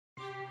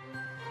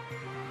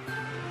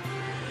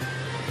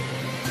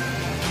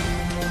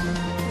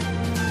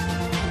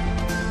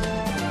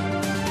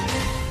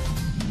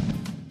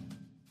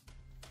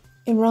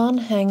Iran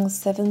hangs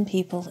 7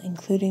 people,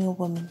 including a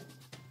woman.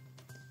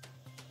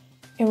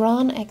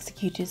 Iran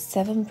executed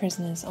 7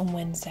 prisoners on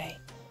Wednesday,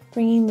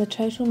 bringing the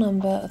total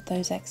number of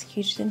those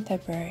executed in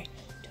February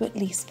to at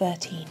least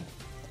 13.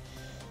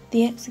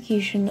 The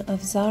execution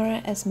of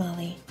Zahra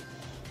Esmaili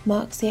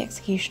marks the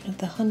execution of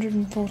the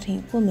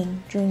 114th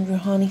woman during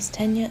Rouhani's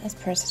tenure as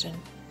president.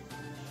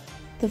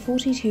 The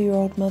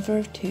 42-year-old mother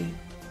of 2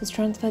 was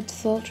transferred to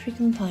solitary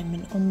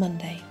confinement on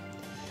Monday.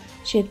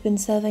 She had been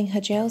serving her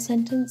jail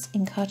sentence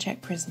in Qarchak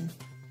Prison.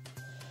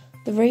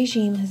 The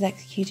regime has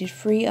executed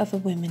 3 other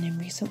women in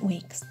recent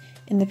weeks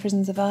in the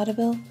prisons of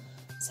Ardabil,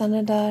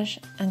 Sanandaj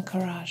and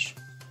Karaj.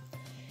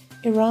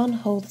 Iran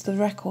holds the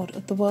record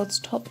of the world's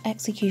top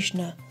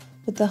executioner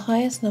with the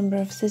highest number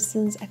of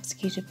citizens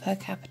executed per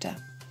capita.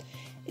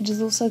 It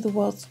is also the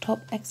world's top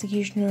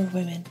executioner of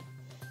women.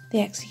 The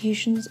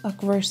executions are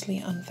grossly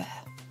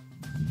unfair.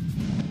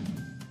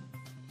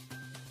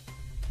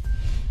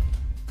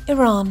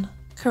 Iran.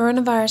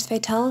 Coronavirus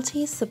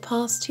fatalities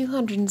surpassed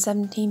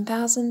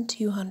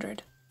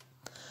 217,200.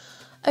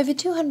 Over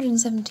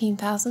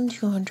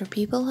 217,200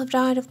 people have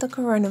died of the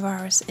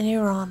coronavirus in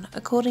Iran,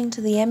 according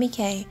to the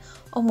MEK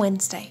on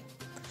Wednesday.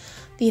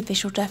 The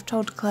official death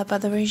toll declared by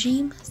the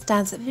regime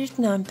stands at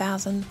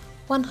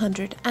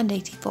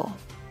 59,184.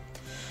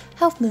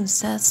 Health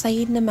Minister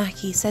Saeed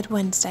Namaki said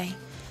Wednesday,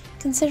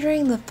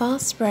 considering the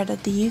fast spread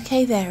of the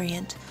UK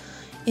variant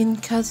in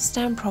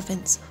Kurdistan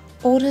province,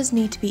 orders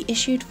need to be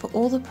issued for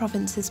all the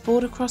province's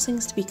border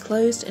crossings to be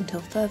closed until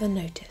further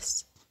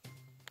notice.